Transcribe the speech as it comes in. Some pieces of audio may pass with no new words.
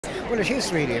Well, it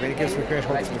is really. I mean, it gives me great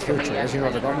hope for the future. As you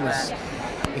know, the government's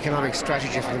economic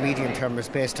strategy for the medium term is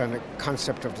based on the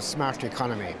concept of the smart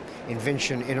economy,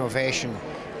 invention, innovation,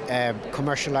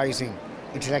 commercialising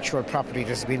intellectual property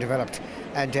that's been developed.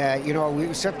 And you know,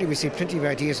 we see plenty of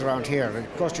ideas around here, and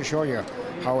it goes to show you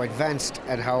how advanced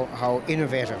and how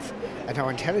innovative and how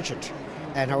intelligent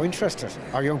and how interested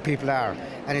our young people are,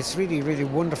 and it's really, really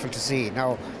wonderful to see.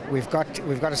 Now we've got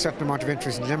a certain amount of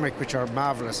interest in Limerick, which are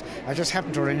marvellous. I just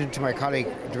happened to run into my colleague,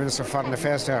 the Minister of Foreign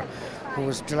Affairs there, who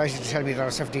was delighted to tell me there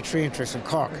are 73 interests in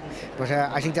Cork. But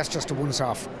I think that's just a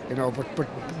once-off, you know. But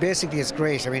basically, it's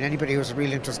great. I mean, anybody who has a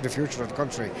real interest in the future of the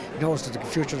country knows that the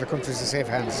future of the country is in safe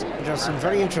hands. There are some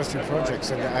very interesting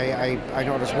projects, and I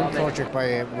know there's one project by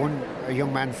a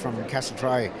young man from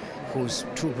Castletroy, whose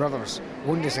two brothers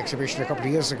won this exhibition a couple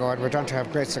of years ago, and we're done to have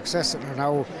great success and are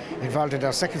now involved in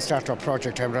our second startup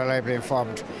project, I'm reliably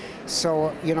informed.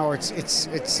 So, you know,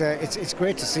 it's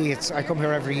great to see. I come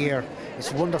here every year.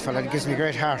 It's wonderful, and it gives me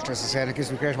great heart, as I say, and it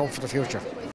gives me great hope for the future.